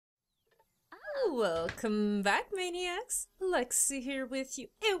Welcome back, Maniacs! Lexy here with you,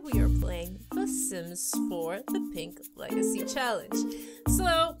 and we are playing The Sims 4, the Pink Legacy Challenge.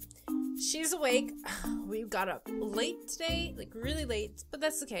 So, she's awake. We got up late today, like really late, but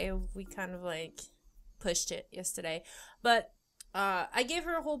that's okay. We kind of like pushed it yesterday. But I gave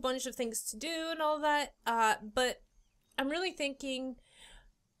her a whole bunch of things to do and all that, but I'm really thinking,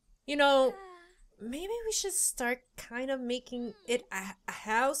 you know, maybe we should start kind of making it a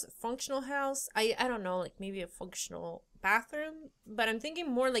house, a functional house. I don't know, like maybe a functional bathroom. But I'm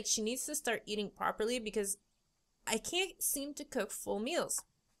thinking more like she needs to start eating properly because I can't seem to cook full meals.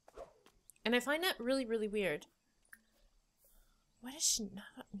 And I find that really, really weird. Why does she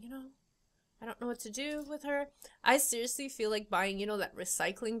not, you know? I don't know what to do with her. I seriously feel like buying, you know, that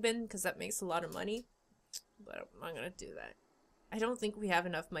recycling bin because that makes a lot of money. But I'm not gonna do that. I don't think we have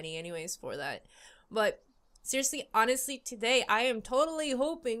enough money anyways for that. But seriously, honestly, today I am totally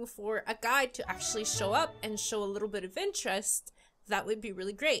hoping for a guy to actually show up and show a little bit of interest. That would be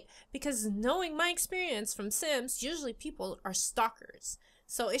really great. Because knowing my experience from Sims, usually people are stalkers.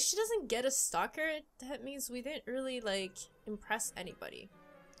 So if she doesn't get a stalker, that means we didn't really, like, impress anybody.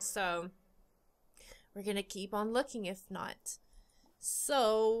 So we're gonna keep on looking if not.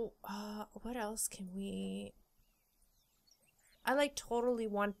 So, what else can we... I like totally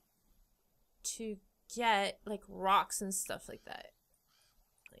want to get like rocks and stuff like that.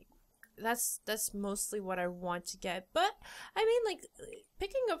 Like that's mostly what I want to get. But I mean, like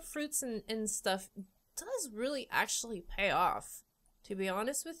picking up fruits and stuff does really actually pay off, to be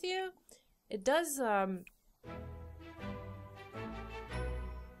honest with you. It does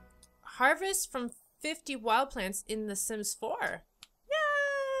harvest from 50 wild plants in The Sims 4.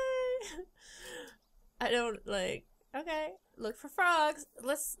 Yay! I don't like okay. Look for frogs.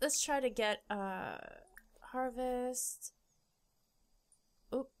 Let's try to get harvest.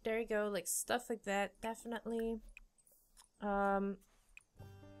 Oh, there you go. Like stuff like that, definitely. I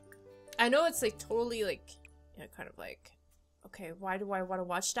know it's like totally like, you know, kind of like, okay, why do I want to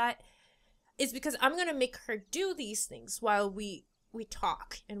watch that? It's because I'm gonna make her do these things while we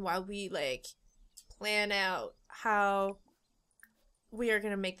talk and while we like plan out how we are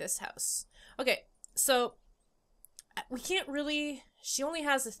gonna make this house. Okay, so. We can't really, she only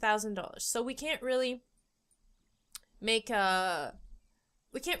has $1,000, so we can't really make like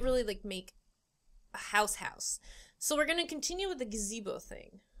make a house. So we're gonna continue with the gazebo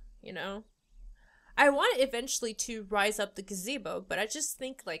thing, you know? I want eventually to rise up the gazebo, but I just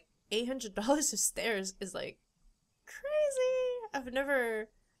think like $800 of stairs is like crazy. I've never,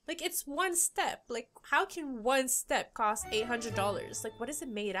 like it's one step. Like how can one step cost $800? Like what is it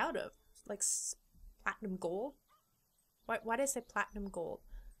made out of? Like platinum gold? Why did I say platinum gold?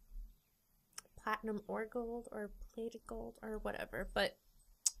 Platinum or gold or plated gold or whatever. But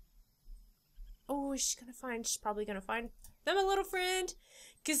oh, she's probably gonna find them a little friend.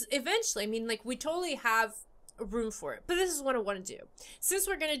 Because eventually, I mean, like we totally have room for it. But this is what I want to do. Since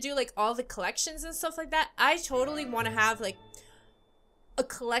we're gonna do like all the collections and stuff like that, I totally want to have like a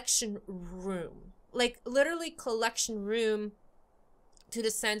collection room. Like literally collection room to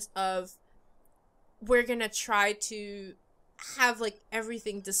the sense of we're gonna try to have like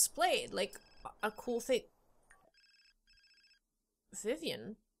everything displayed, like a cool thing.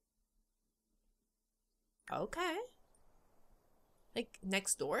 Vivian? Okay. Like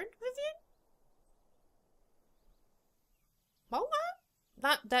next door, Vivian? Well,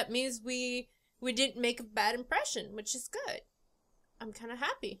 that means we didn't make a bad impression, which is good. I'm kind of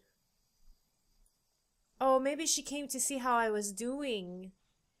happy. Oh, maybe she came to see how I was doing.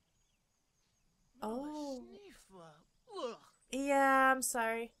 Oh. Yeah, I'm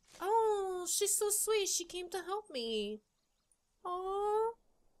sorry. Oh, she's so sweet. She came to help me. Oh,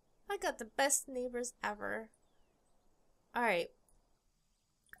 I got the best neighbors ever. Alright.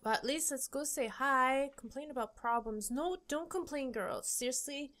 Well, at least let's go say hi. Complain about problems. No, don't complain, girl.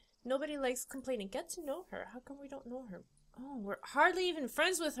 Seriously, nobody likes complaining. Get to know her. How come we don't know her? Oh, we're hardly even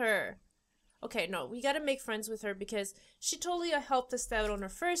friends with her. Okay, no, we gotta make friends with her because she totally helped us out on our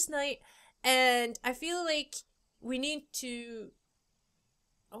first night. And I feel like we need to...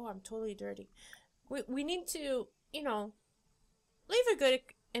 Oh, I'm totally dirty. We need to, you know, leave a good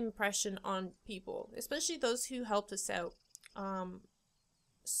impression on people. Especially those who helped us out.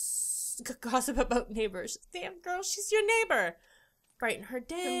 Gossip about neighbors. Damn, girl, she's your neighbor. Brighten her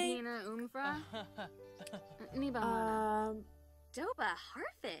day. Doba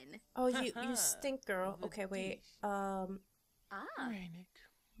Harfin. Oh, you stink, girl. Okay, wait.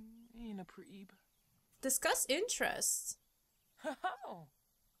 Discuss interests.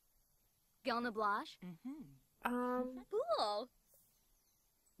 Gilna Blash. Um. Cool.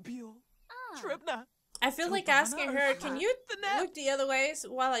 Bio. I feel like asking her, can you look the other way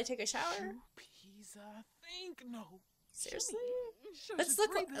while I take a shower? Seriously? Let's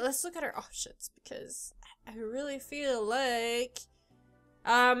look at our options because I really feel like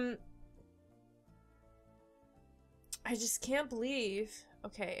I just can't believe.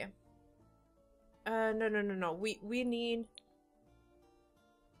 Okay. No. We need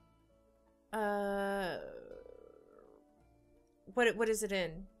what is it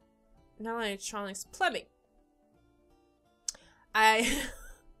in? Not electronics, plumbing. I'm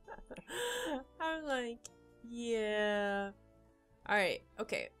like, yeah. All right.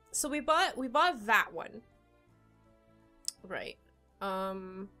 Okay. So we bought that one. Right.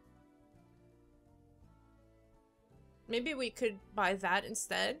 Maybe we could buy that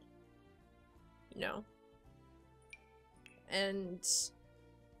instead. You know. And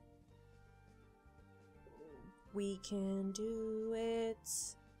we can do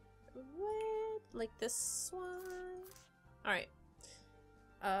it with like this one. All right.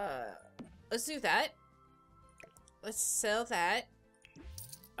 Let's do that. Let's sell that.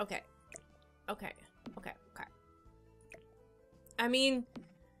 Okay. I mean,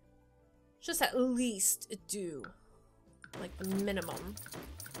 just at least do like the minimum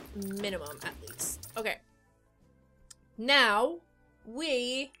at least. Okay. Now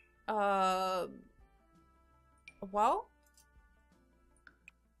we well,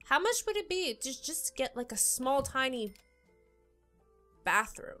 how much would it be to just get like a small tiny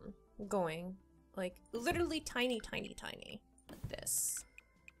bathroom going? Like literally tiny like this.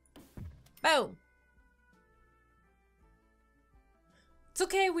 Boom. It's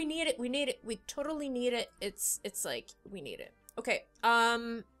okay, we need it. We totally need it. It's like we need it. Okay.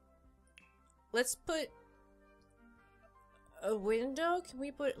 Let's put a window. Can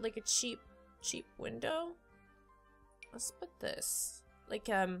we put like a cheap window? Let's put this. Like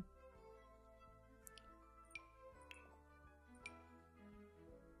I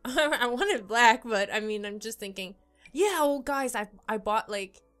wanted black, but I mean, I'm just thinking, yeah, well, guys, I bought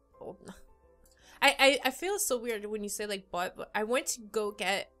like, oh, I feel so weird when you say like bought, but I went to go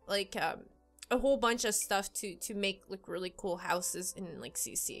get like a whole bunch of stuff to make like really cool houses in like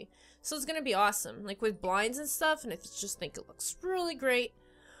CC. So it's gonna be awesome, like with blinds and stuff, and I just think it looks really great.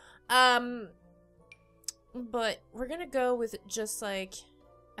 But we're gonna go with just like,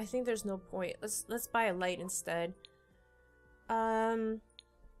 I think there's no point. Let's buy a light instead.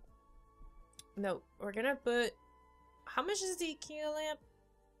 No, we're gonna put, how much is the IKEA lamp?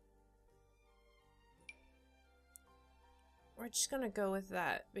 We're just gonna go with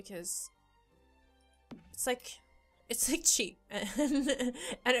that because it's like cheap and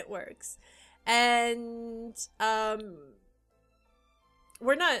it works. And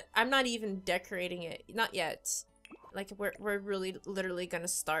I'm not even decorating it, not yet. Like we're really literally gonna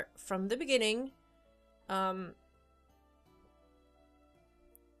start from the beginning.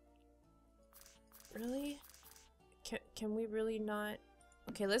 Really? Can we really not?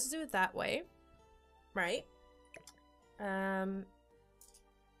 Okay, let's do it that way. Right?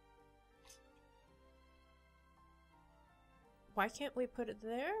 Why can't we put it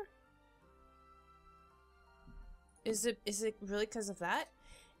there? Is it really because of that?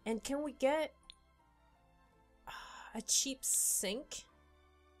 And can we get a cheap sink?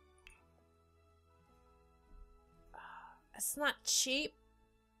 It's not cheap.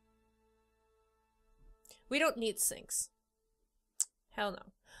 We don't need sinks. Hell no.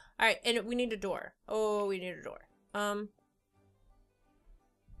 Alright, and we need a door. Oh, we need a door. Alright,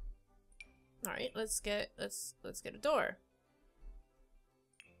 let's get a door.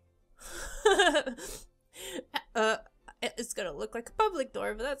 It's gonna look like a public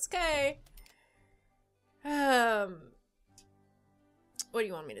door, but that's okay. What do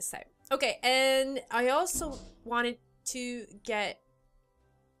you want me to say? Okay, and I also wanted to get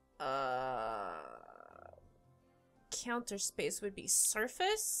counter space would be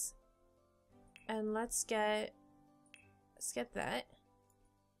surface, and let's get that.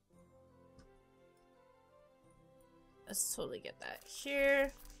 Let's totally get that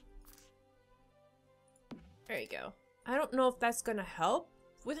here. There you go. I don't know if that's gonna help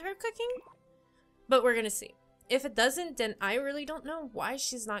with her cooking, but we're gonna see. If it doesn't, then I really don't know why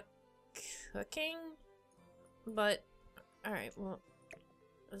she's not cooking. But alright, well,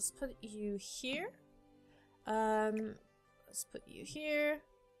 let's put you here. Let's put you here.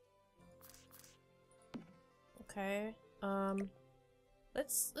 Okay.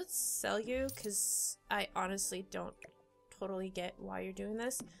 Let's sell you, because I honestly don't totally get why you're doing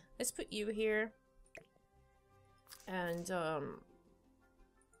this. Let's put you here. And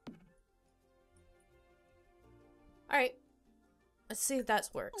alright. Let's see if that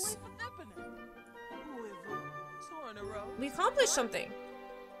works. We accomplished something.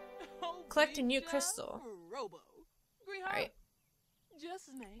 Collect a new crystal. Alright.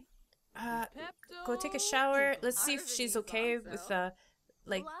 Go take a shower. Let's see if she's okay with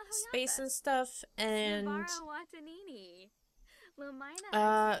like space and stuff. And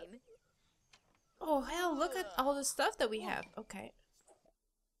oh hell, look at all the stuff that we have. Okay.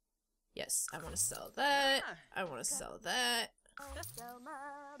 Yes, I want to sell that. I want to sell that.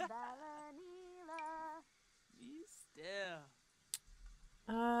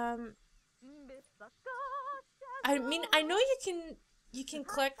 I mean, I know you can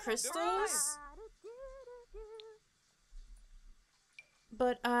collect crystals,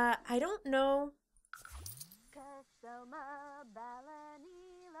 but I don't know.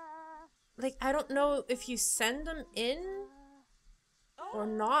 Like, I don't know if you send them in or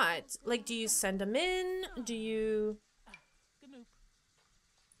not. Like, do you send them in? Do you?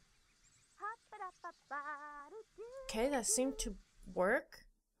 Okay, that seemed to work.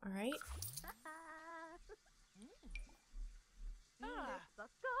 All right.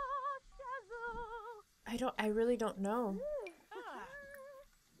 I really don't know.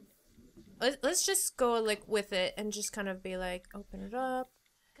 Let's just go like with it and just kind of be like, open it up.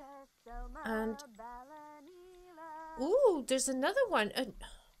 And ooh, there's another one.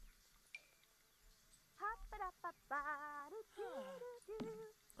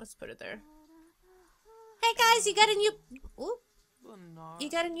 Let's put it there. Hey guys, you got a new you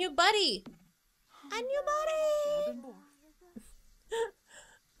got a new buddy. A new buddy.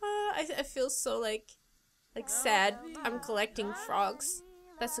 I feel so like sad. I'm collecting frogs.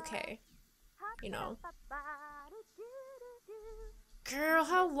 That's okay. You know. Girl,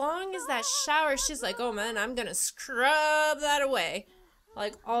 how long is that shower? She's like, oh man, I'm gonna scrub that away.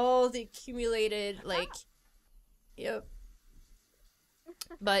 Like all the accumulated, like, yep.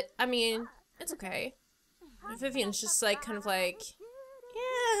 But, I mean, it's okay. Vivian's just like, kind of like,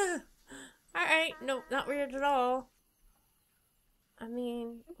 yeah. Alright, no, not weird at all. I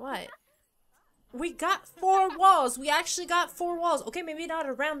mean, what? We got 4 walls. We actually got 4 walls. Okay, maybe not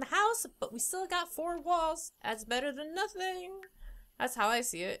around the house, but we still got 4 walls. That's better than nothing. That's how I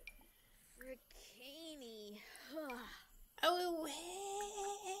see it. Oh,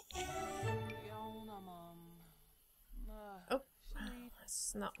 oh,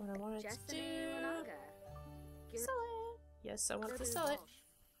 that's not what I wanted to do. Sell it. Yes, I want to sell it.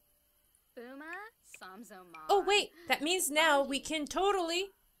 Oh wait, that means now we can totally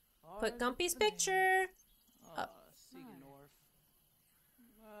put Gumpy's picture up.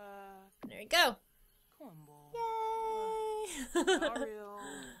 There you go. Yay!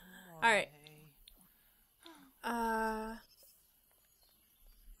 Alright.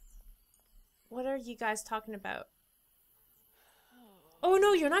 What are you guys talking about? Oh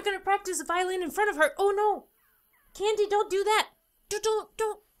no, you're not gonna practice the violin in front of her. Oh no! Candy, don't do that! Don't!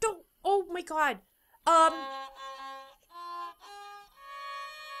 Oh my god.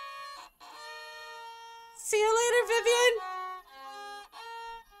 See you later, Vivian!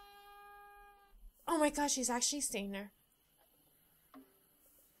 Oh my gosh, she's actually staying there.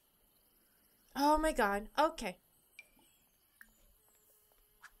 Oh my god. Okay.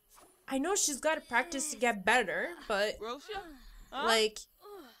 I know she's got to practice to get better, but like,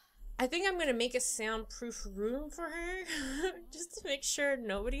 I think I'm gonna make a soundproof room for her just to make sure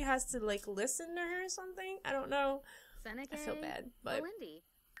nobody has to like listen to her or something. I don't know. I feel bad, but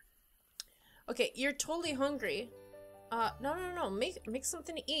okay, you're totally hungry. No. Make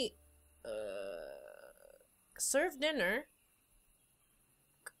something to eat. Serve dinner.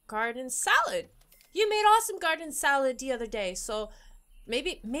 Garden salad. You made awesome garden salad the other day, so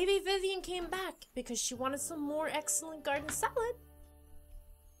maybe Vivian came back because she wanted some more excellent garden salad.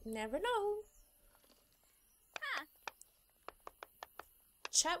 Never know.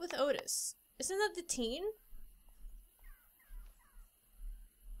 Chat with Otis. Isn't that the teen?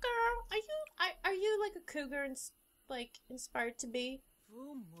 Girl, are you like a cougar and like inspired to be?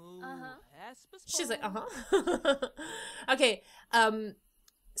 She's like, okay.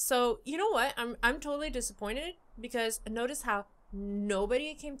 So you know what? I'm totally disappointed because notice how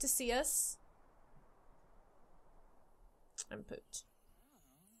nobody came to see us. I'm pooped.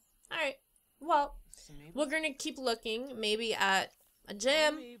 Alright, well, we're gonna keep looking, maybe at a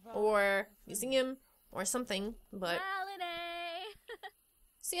gym or museum or something, but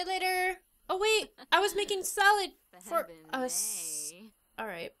see you later. Oh wait, I was making salad for us.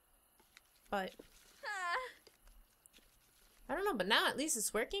 Alright, but I don't know, but now at least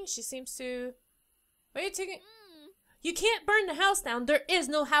it's working. She seems to... Why are you taking... You can't burn the house down. There is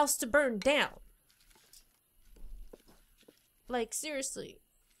no house to burn down. Like, seriously.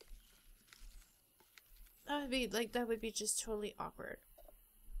 that would be just totally awkward.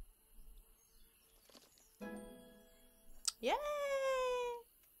 Yay!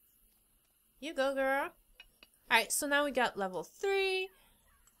 You go, girl. Alright, so now we got level 3.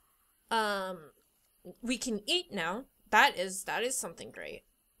 We can eat now. That is something great.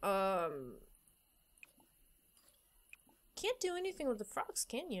 Can't do anything with the frogs,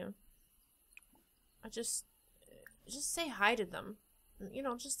 can you? Just say hi to them. You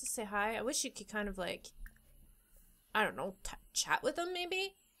know, just to say hi. I wish you could kind of like, I don't know, chat with them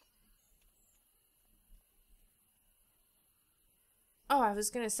maybe? Oh, I was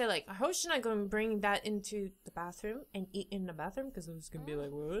gonna say, like, I hope she's not gonna bring that into the bathroom and eat in the bathroom, because I was gonna be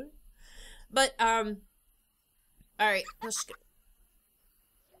like, what? But, alright, let's go.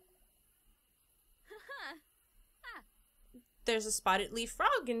 There's a spotted leaf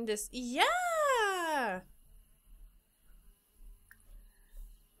frog in this. Yeah!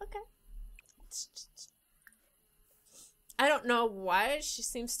 Okay. I don't know why she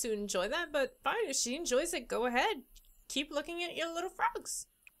seems to enjoy that, but fine, if she enjoys it, go ahead. Keep looking at your little frogs.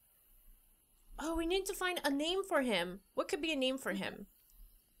 Oh, we need to find a name for him. What could be a name for him?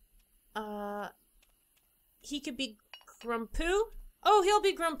 He could be Grumpoo. Oh, he'll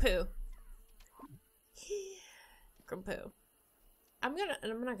be Grumpoo. Grumpoo. I'm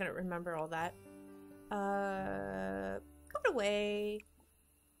not gonna remember all that. Put away.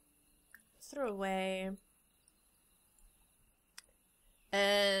 Throw away.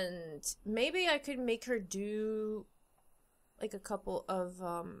 And maybe I could make her do like a couple of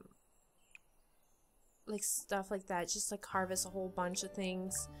like stuff like that, just like harvest a whole bunch of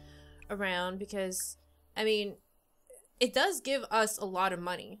things around, because I mean it does give us a lot of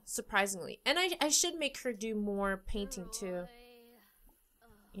money, surprisingly. And I should make her do more painting too.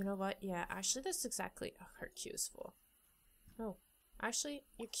 You know what? Yeah, actually that's exactly, oh, her queue is full. No, actually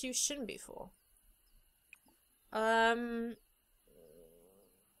your queue shouldn't be full. What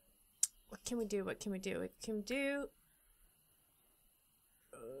can we do? What can we do? What can we do?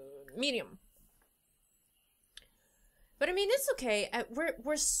 Medium. But I mean, it's okay.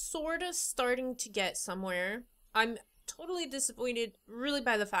 We're sort of starting to get somewhere. I'm totally disappointed, really,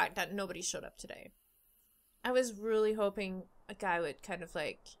 by the fact that nobody showed up today. I was really hoping a guy would kind of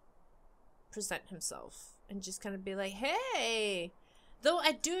like present himself and just kind of be like, "Hey." Though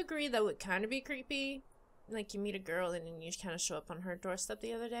I do agree that would kind of be creepy. Like you meet a girl and then you kind of show up on her doorstep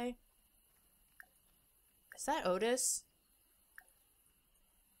the other day. Is that Otis?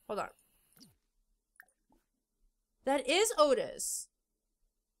 Hold on. That is Otis.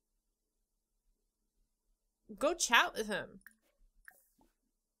 Go chat with him.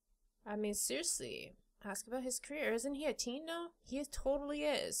 I mean, seriously. Ask about his career. Isn't he a teen now? He totally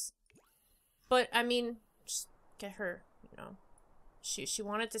is. But, I mean, just get her, you know. She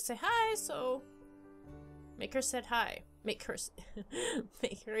wanted to say hi, so make her say hi. Make her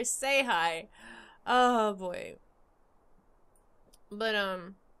make her say hi. Oh boy. But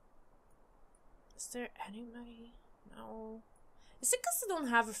is there anybody? No. Is it because they don't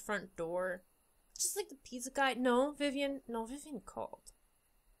have a front door? Just like the pizza guy? No, Vivian. No, Vivian called.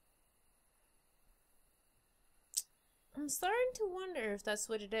 I'm starting to wonder if that's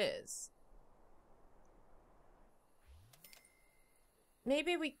what it is.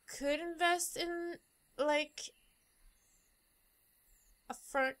 Maybe we could invest in, like, a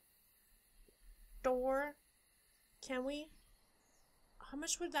front door? Can we? How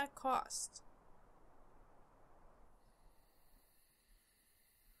much would that cost?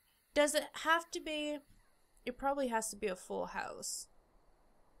 Does it have to be? It probably has to be a full house.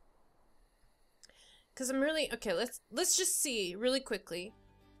 Cause I'm really okay. Let's just see really quickly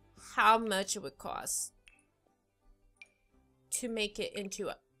how much it would cost to make it into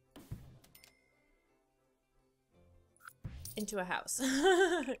a house.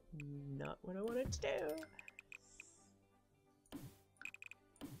 Not what I wanted to do.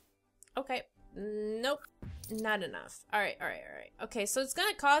 Okay. Nope. Not enough. Alright. Okay, so it's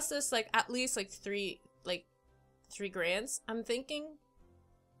gonna cost us like at least like three grand, I'm thinking.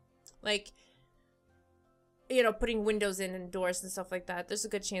 Like, you know, putting windows in and doors and stuff like that. There's a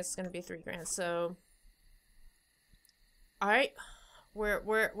good chance it's gonna be 3 grand, so alright.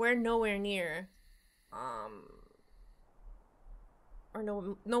 We're nowhere near or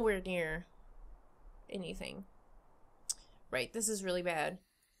nowhere near anything. Right, this is really bad.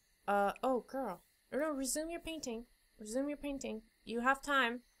 Oh girl. No, resume your painting. Resume your painting. You have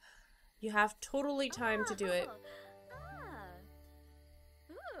time. You have totally time to do it.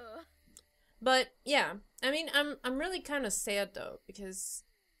 But yeah, I mean, I'm really kind of sad though, because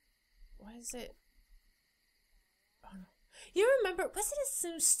what is it? Oh no. You remember, was it a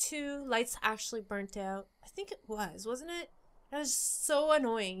Sims 2 lights actually burnt out? I think it was, wasn't it? That was so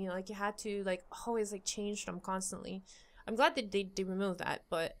annoying. You know, like you had to like always like change them constantly. I'm glad that they removed that,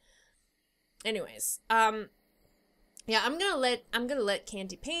 but anyways, yeah, I'm gonna let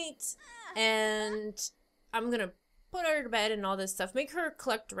Candy paint, and I'm gonna put her to bed and all this stuff. Make her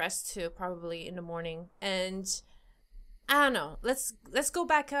collect rest too, probably in the morning. And I don't know. Let's go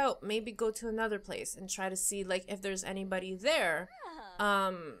back out. Maybe go to another place and try to see like if there's anybody there.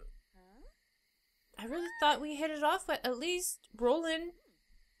 I really thought we hit it off with at least Roland.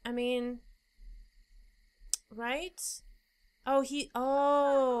 I mean, right? Oh,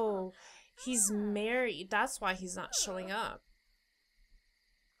 he's married. That's why he's not showing up.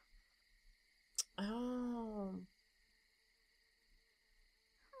 Oh.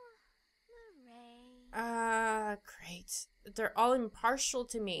 Great. They're all impartial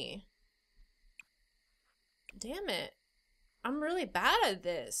to me. Damn it. I'm really bad at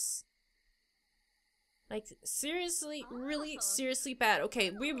this. Like, seriously, really seriously bad. Okay,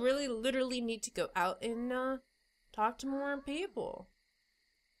 we really literally need to go out and, talk to more people.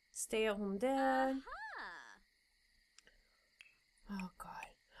 Stay at home dad. Oh, God.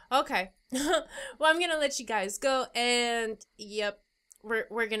 Okay. Well, I'm gonna let you guys go, and, yep.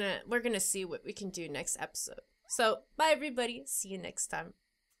 We're gonna see what we can do next episode. So bye everybody. See you next time.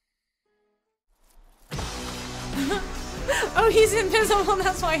 Oh, he's invisible.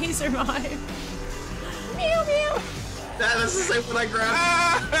 That's why he survived. Meow meow. That's the same one I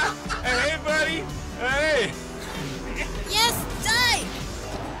grabbed. Hey buddy. Hey. Yes, die.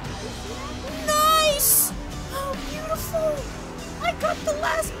 Nice. Oh, beautiful. I got the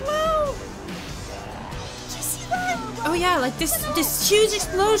last blow. Oh yeah, like this huge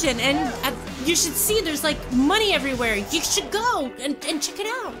explosion, and you should see there's like money everywhere. You should go and check it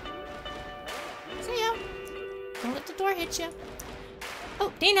out. So yeah, don't let the door hit you.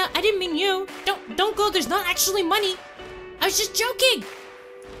 Oh, Dana, I didn't mean you. Don't go. There's not actually money. I was just joking.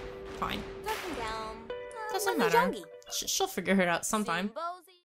 Fine. Doesn't matter. She'll figure it out sometime.